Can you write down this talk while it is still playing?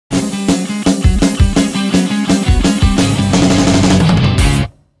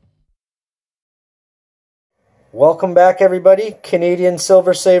Welcome back, everybody. Canadian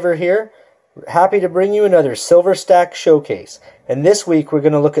Silver Saver here. Happy to bring you another Silver Stack showcase. And this week we're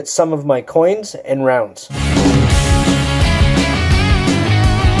going to look at some of my coins and rounds.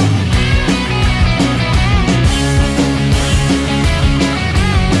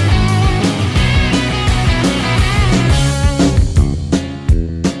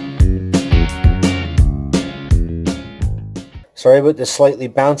 Sorry about this slightly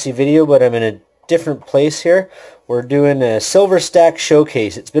bouncy video, but I'm in a different place here. We're doing a Silver Stack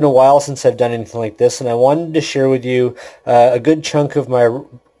showcase. It's been a while since I've done anything like this, and I wanted to share with you a good chunk of my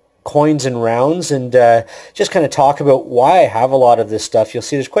coins and rounds, and just kind of talk about why I have a lot of this stuff. You'll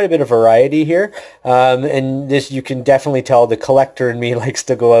see there's quite a bit of variety here, and this, you can definitely tell the collector in me likes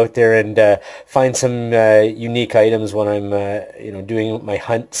to go out there and find some unique items when I'm doing my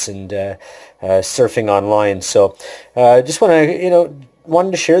hunts and surfing online. So just want to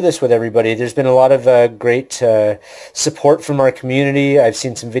wanted to share this with everybody. There's been a lot of great support from our community. I've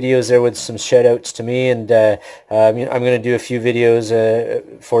seen some videos there with some shout outs to me, and I'm going to do a few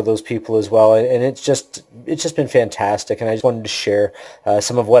videos for those people as well, and it's just been fantastic, and I just wanted to share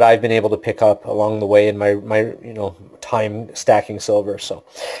some of what I've been able to pick up along the way in my time stacking silver. So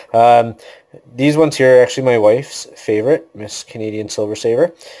these ones here are actually my wife's favorite, Miss Canadian Silver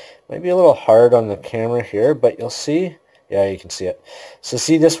Saver. Might be a little hard on the camera here, but you'll see. Yeah, you can see it. So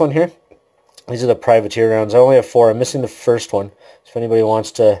see this one here? These are the privateer rounds. I only have 4. I'm missing the first one. So if anybody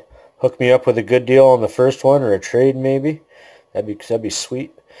wants to hook me up with a good deal on the first one, or a trade maybe, that'd be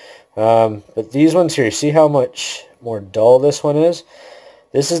sweet. But these ones here, see how much more dull this one is?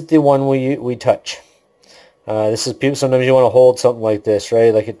 This is the one we touch. This is people. Sometimes you want to hold something like this,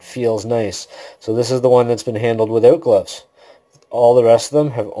 right? Like it feels nice. So this is the one that's been handled without gloves. All the rest of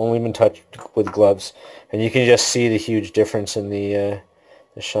them have only been touched with gloves, and you can just see the huge difference in the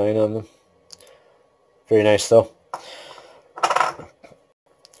shine on them. Very nice though.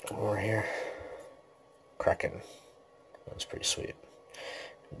 Over here, Kraken. That's pretty sweet.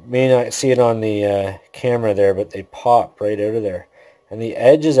 You may not see it on the camera there, but they pop right out of there, and the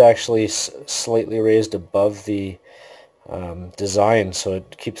edge is actually slightly raised above the design, so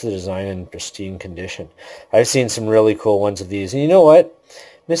it keeps the design in pristine condition. I've seen some really cool ones of these, and you know what,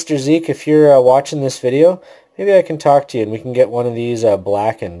 MrZeke, if you're watching this video, maybe I can talk to you and we can get one of these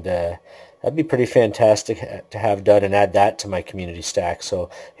blackened. That'd be pretty fantastic to have done, and add that to my community stack. So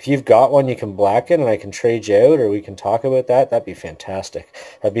if you've got one you can blacken and I can trade you out, or we can talk about that, that'd be fantastic.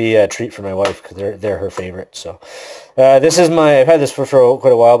 That'd be a treat for my wife, because they're her favorite. So this is I've had this for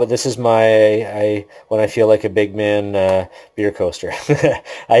quite a while, but this is my when I feel like a big man beer coaster.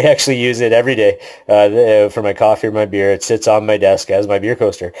 I actually use it every day for my coffee or my beer. It sits on my desk as my beer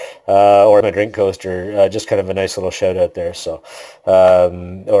coaster, or my drink coaster. Just kind of a nice little shout out there. So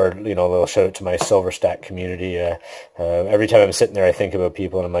or a little shout out to my Silver Stack community. Every time I'm sitting there I think about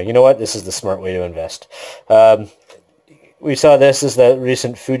people, and I'm like, you know what, this is the smart way to invest. We saw this is the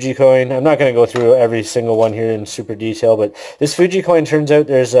recent Fiji coin. I'm not going to go through every single one here in super detail, but this Fiji coin, turns out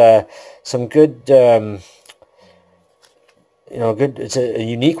there's some good it's a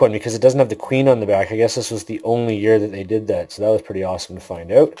unique one because it doesn't have the queen on the back. I guess this was the only year that they did that, so that was pretty awesome to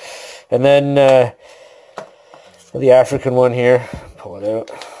find out. And then the African one here, pull it out.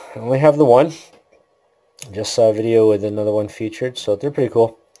 I only have the one. Just saw a video with another one featured, so they're pretty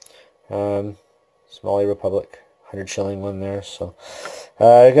cool. Somali Republic, 100 shilling one there. So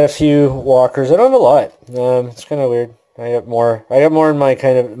I got a few walkers. I don't have a lot. It's kind of weird. I got more in my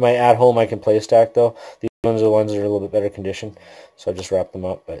my at home I can play stack though. These ones are the ones that are a little bit better condition, so I just wrapped them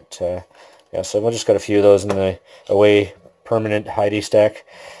up. But yeah, so I've just got a few of those in the away permanent Heidi stack.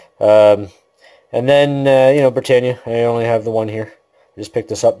 And then Britannia, I only have the one here. I just picked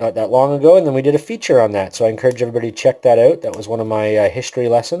this up not that long ago, and then we did a feature on that, so I encourage everybody to check that out. That was one of my history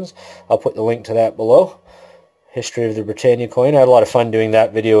lessons. I'll put the link to that below. History of the Britannia coin. I had a lot of fun doing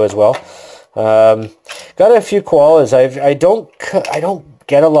that video as well. Got a few koalas. I don't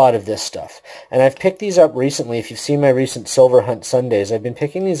get a lot of this stuff, and I've picked these up recently. If you've seen my recent Silver Hunt Sundays, I've been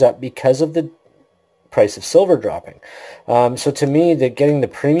picking these up because of the price of silver dropping. So to me, getting the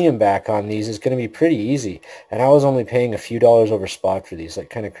premium back on these is going to be pretty easy, and I was only paying a few dollars over spot for these, like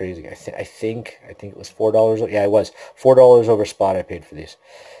kind of crazy. I think it was $4. Yeah, it was $4 over spot I paid for these,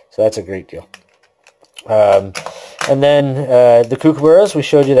 so that's a great deal. And then the Kookaburras, we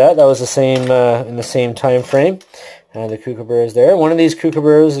showed you that was the same in the same time frame. The Kookaburras there. One of these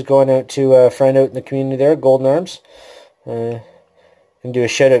Kookaburras is going out to a friend out in the community there, Golden Arms. Can do a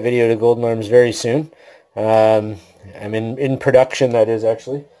shout out video to Golden Arms very soon. I'm in production, that is,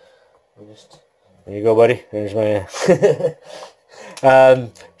 actually. There you go, buddy. There's my Yeah,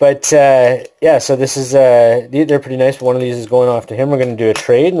 so this is they're pretty nice. But one of these is going off to him. We're going to do a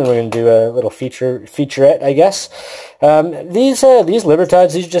trade, and then we're going to do a little featurette, I guess. These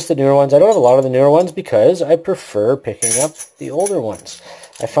Libertads, these are just the newer ones. I don't have a lot of the newer ones because I prefer picking up the older ones.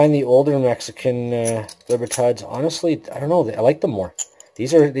 I find the older Mexican Libertads, honestly, I don't know, I like them more.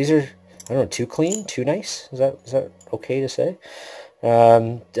 These are I don't know, too clean, too nice. Is that okay to say?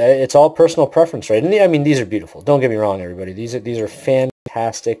 It's all personal preference, right? And I mean, these are beautiful. Don't get me wrong, everybody. These are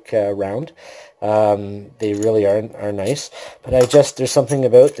fantastic round. They really are nice. But there's something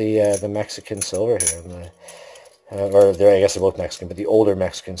about the Mexican silver here, I guess they're both Mexican, but the older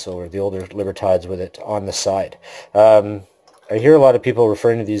Mexican silver, the older Libertads with it on the side. I hear a lot of people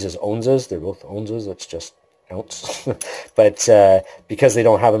referring to these as onzas. They're both onzas. That's just ounce. But because they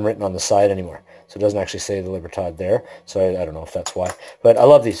don't have them written on the side anymore. So it doesn't actually say the Libertad there. So I don't know if that's why. But I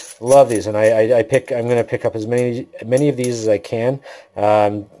love these. Love these. And I'm going to pick up as many of these as I can.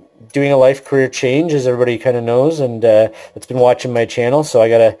 Doing a life career change, as everybody kind of knows, and that's been watching my channel. So I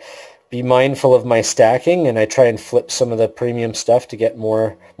got to be mindful of my stacking, and I try and flip some of the premium stuff to get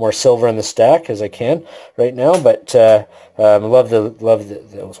more silver in the stack as I can right now. But love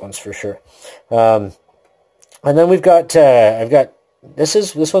those ones for sure. And then we've got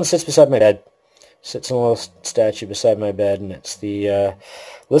this one sits beside my bed. Sits in a little statue beside my bed, and it's the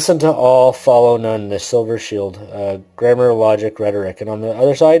listen to all, follow none, the silver shield, grammar, logic, rhetoric, and on the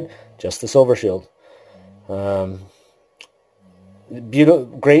other side, just the silver shield. Beautiful,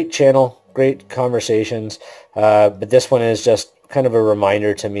 great channel, great conversations, but this one is just kind of a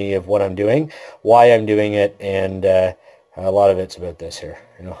reminder to me of what I'm doing, why I'm doing it, and a lot of it's about this here.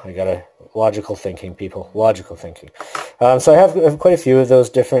 You know, I gotta logical thinking, people, logical thinking. So I have quite a few of those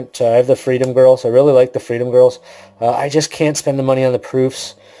different. I have the Freedom Girls. I really like the Freedom Girls. I just can't spend the money on the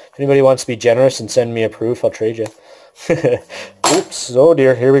proofs. If anybody wants to be generous and send me a proof, I'll trade you. Oops, oh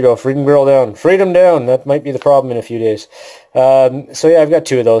dear, here we go. Freedom Girl down. Freedom down. That might be the problem in a few days. So yeah, I've got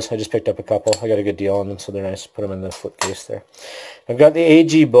two of those. I just picked up a couple. I got a good deal on them, so they're nice. Put them in the flip case there. I've got the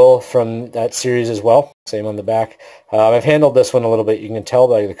AG Bull from that series as well. Same on the back. I've handled this one a little bit. You can tell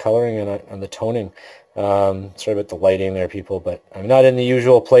by the coloring and the toning. Sorry about the lighting there, people, but I'm not in the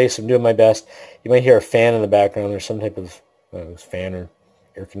usual place. I'm doing my best. You might hear a fan in the background. There's some type of fan or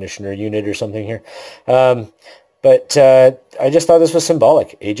air conditioner unit or something here. But I just thought this was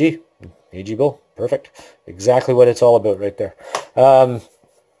symbolic. AG Bull. Perfect. Exactly what it's all about right there.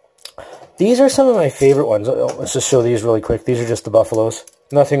 These are some of my favorite ones. Let's just show these really quick. These are just the Buffaloes.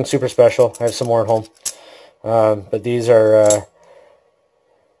 Nothing super special. I have some more at home. But these are...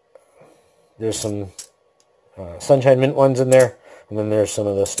 there's some Sunshine Mint ones in there. And then there's some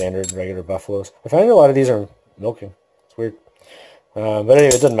of the standard regular Buffaloes. I find a lot of these are milking. It's weird. But anyway,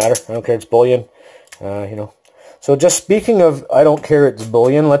 it doesn't matter. I don't care. It's bullion. You know. So just speaking of, I don't care, it's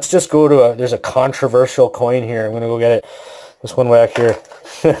bullion. Let's just go to there's a controversial coin here. I'm going to go get it. This one back here.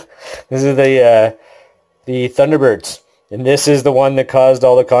 This is the Thunderbirds. And this is the one that caused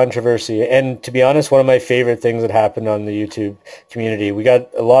all the controversy. And to be honest, one of my favorite things that happened on the YouTube community. We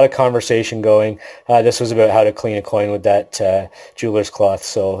got a lot of conversation going. This was about how to clean a coin with that jeweler's cloth.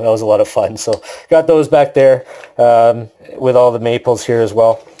 So that was a lot of fun. So got those back there with all the maples here as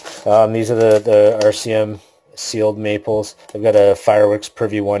well. These are the RCM sealed maples. I've got a fireworks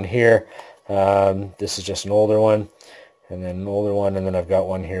privy one here. This is just an older one. And then an older one, and then I've got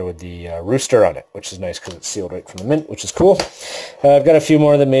one here with the rooster on it, which is nice because it's sealed right from the mint, which is cool. I've got a few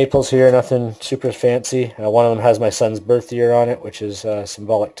more of the maples here, nothing super fancy. One of them has my son's birth year on it, which is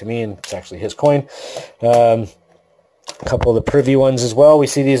symbolic to me, and it's actually his coin. A couple of the privy ones as well. We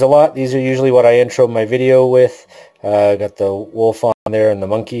see these a lot. These are usually what I intro my video with. Got the wolf on there and the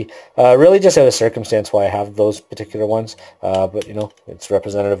monkey. Really just out of circumstance why I have those particular ones. But, you know, it's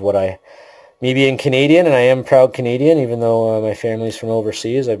representative of what me being Canadian, and I am proud Canadian, even though my family's from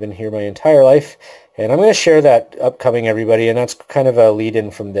overseas. I've been here my entire life, and I'm going to share that upcoming, everybody, and that's kind of a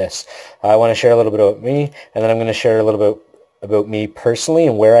lead-in from this. I want to share a little bit about me, and then I'm going to share a little bit about me personally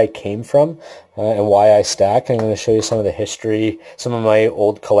and where I came from and why I stack. I'm going to show you some of the history, some of my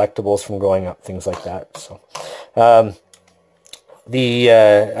old collectibles from growing up, things like that. So, I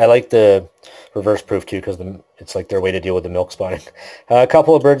like the reverse proof too because it's like their way to deal with the milk spotting. A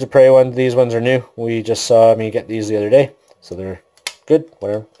couple of birds of prey ones. These ones are new. We just saw me get these the other day, so they're good.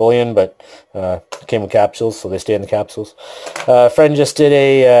 Whatever, bullion, but came with capsules, so they stay in the capsules. A friend just did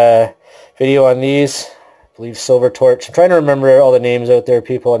a video on these. I believe Silver Torch. I'm trying to remember all the names out there,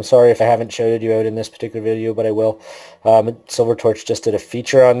 people. I'm sorry if I haven't shouted you out in this particular video, but I will. Silver Torch just did a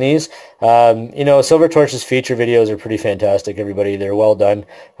feature on these. You know, Silver Torch's feature videos are pretty fantastic, everybody. They're well done.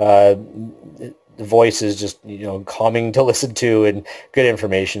 the voice is just, you know, calming to listen to and good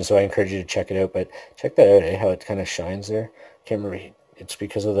information, so I encourage you to check it out. But check that out, how it kind of shines there. Can't remember, it's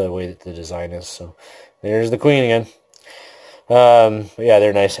because of the way that the design is. So there's the Queen again. Yeah,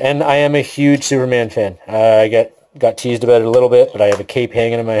 they're nice, and I am a huge Superman fan. I got teased about it a little bit, but I have a cape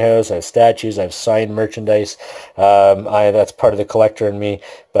hanging in my house. I have statues. I have signed merchandise. That's part of the collector in me.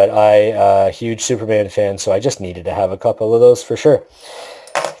 But I huge Superman fan, so I just needed to have a couple of those for sure.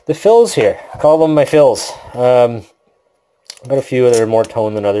 The fills here, I call them my fills. I've got a few that are more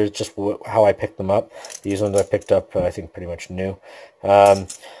toned than others, just how I picked them up. These ones I picked up, I think, pretty much new.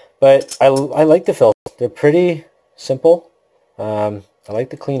 But I like the fills. They're pretty simple. I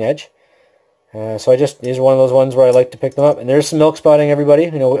like the clean edge. So these are one of those ones where I like to pick them up. And there's some milk spotting, everybody.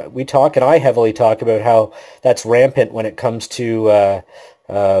 You know, we talk, and I heavily talk about how that's rampant when it comes to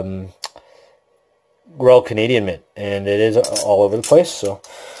Royal Canadian mint, and it is all over the place. So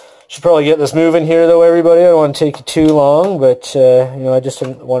should probably get this moving here, though, everybody. I don't want to take you too long, but you know, I just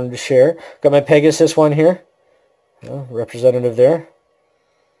wanted to share. Got my Pegasus one here, representative there.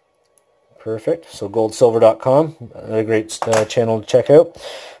 Perfect. So goldsilver.com, another great channel to check out.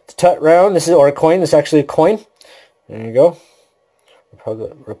 The Tut round, this is, or a coin, this is actually a coin. There you go.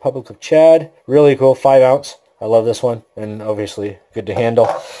 Republic of Chad, really cool, 5 ounce. I love this one, and obviously good to handle.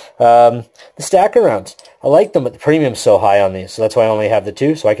 The stacker rounds, I like them, but the premium's so high on these, so that's why I only have the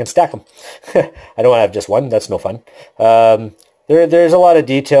 2, so I can stack them. I don't want to have just one, that's no fun. There's a lot of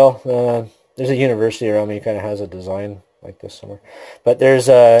detail. There's a university around me who kind of has a design like this somewhere, but there's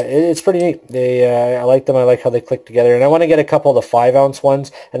it's pretty neat. I like them. I like how they click together, and I want to get a couple of the 5 ounce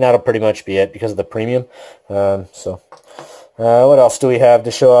ones, and that'll pretty much be it because of the premium. What else do we have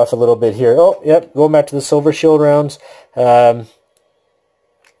to show off a little bit here? Oh, yep, going back to the silver shield rounds. There's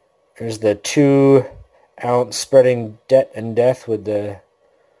the 2 ounce spreading debt and death with the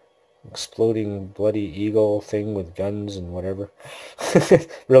exploding bloody eagle thing with guns and whatever.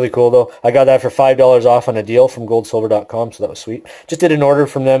 Really cool, though. I got that for $5 off on a deal from goldsilver.com, so that was sweet. Just did an order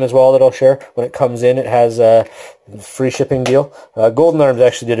from them as well that I'll share. When it comes in, it has a free shipping deal. Golden Arms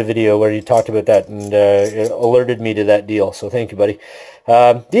actually did a video where you talked about that, and it alerted me to that deal, so thank you, buddy.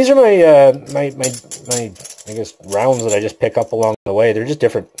 These are my I guess rounds that I just pick up along the way. They're just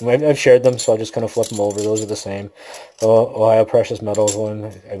different. I've shared them, so I'll just kind of flip them over. Those are the same. Ohio Precious Metals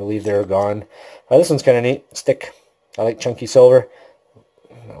one, I believe they're gone. This one's kind of neat. Stick. I like chunky silver.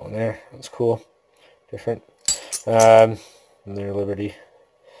 That one there, that's cool. Different. And their Liberty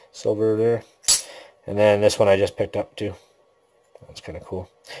silver there. And then this one I just picked up too. That's kind of cool.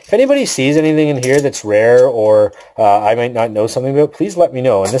 If anybody sees anything in here that's rare or I might not know something about, please let me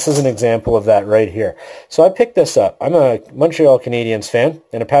know. And this is an example of that right here. So I picked this up. I'm a Montreal Canadiens fan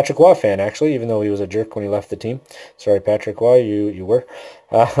and a Patrick Roy fan, actually, even though he was a jerk when he left the team. Sorry, Patrick Roy, you were.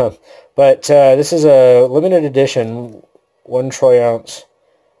 But this is a limited edition 1 troy ounce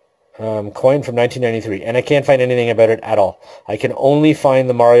coin from 1993, and I can't find anything about it at all. I can only find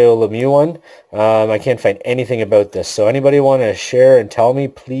the Mario Lemieux one. I can't find anything about this. So anybody want to share and tell me,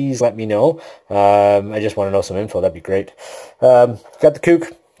 please let me know. I just want to know some info. That'd be great. Got the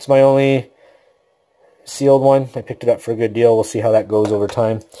Kook. It's my only sealed one. I picked it up for a good deal. We'll see how that goes over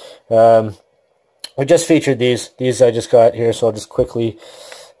time. We just featured these. These I just got here, so I'll just quickly...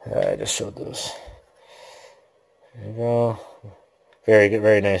 I just showed those. There you go. Very good,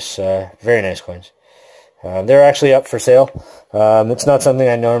 very nice coins. They're actually up for sale. It's not something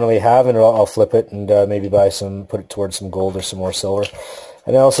I normally have, and I'll flip it and maybe buy some, put it towards some gold or some more silver.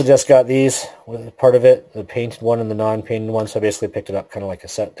 And I also just got these with part of it, the painted one and the non-painted one, so I basically picked it up kind of like a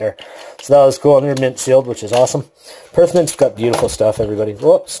set there. So that was cool, and they're mint sealed, which is awesome. Perth Mint's got beautiful stuff, everybody.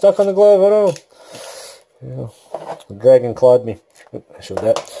 Whoop, stuck on the glove, oh no. Yeah, the dragon clawed me. Oop, I showed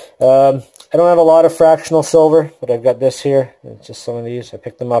that. I don't have a lot of fractional silver, but I've got this here. It's just some of these. I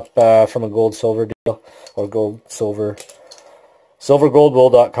picked them up from a gold-silver deal, or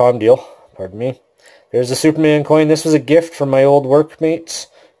silvergoldbull.com deal. Pardon me. There's the Superman coin. This was a gift from my old workmates.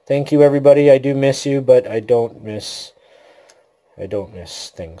 Thank you, everybody. I do miss you, but I don't miss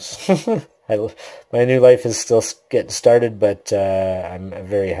things. My new life is still getting started, but I'm a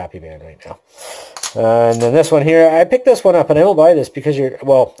very happy man right now. And then this one here, I picked this one up, and I don't buy this because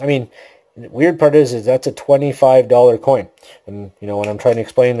the weird part is that's a $25 coin. And, you know, when I'm trying to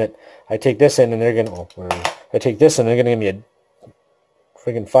explain that I take this in and they're going to, I take this and they're going to give me a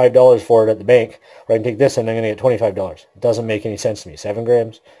freaking $5 for it at the bank, or I can take this and I'm going to get $25. It doesn't make any sense to me. 7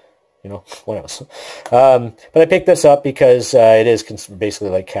 grams, you know, what else? But I picked this up because it is basically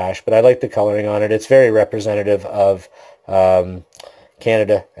like cash, but I like the coloring on it. It's very representative of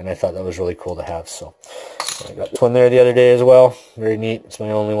Canada, and I thought that was really cool to have. So I got this one there the other day as well. Very neat. It's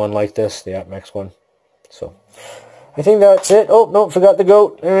my only one like this, the APMEX one. So I think that's it. Oh, no, forgot the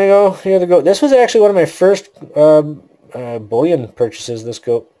goat. There we go. Here the goat. This was actually one of my first bullion purchases, this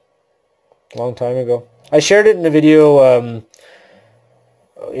goat. A long time ago. I shared it in a video, you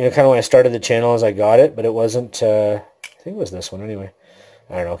know, kind of when I started the channel as I got it, but it wasn't, I think it was this one anyway.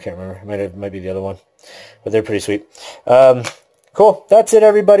 I don't know, can't remember. It might be the other one. But they're pretty sweet. Cool. That's it,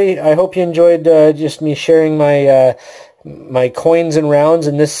 everybody. I hope you enjoyed just me sharing my my coins and rounds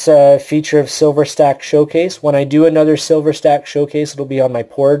in this feature of Silver Stack Showcase. When I do another Silver Stack Showcase, it'll be on my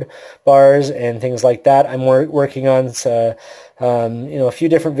poured bars and things like that. I'm working on you know, a few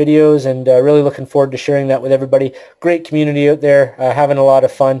different videos, and really looking forward to sharing that with everybody. Great community out there, having a lot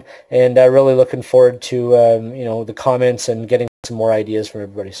of fun, and really looking forward to you know, the comments and getting some more ideas from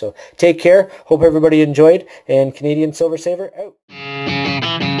everybody. So take care. Hope everybody enjoyed, and Canadian Silver Saver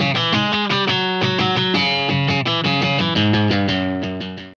out.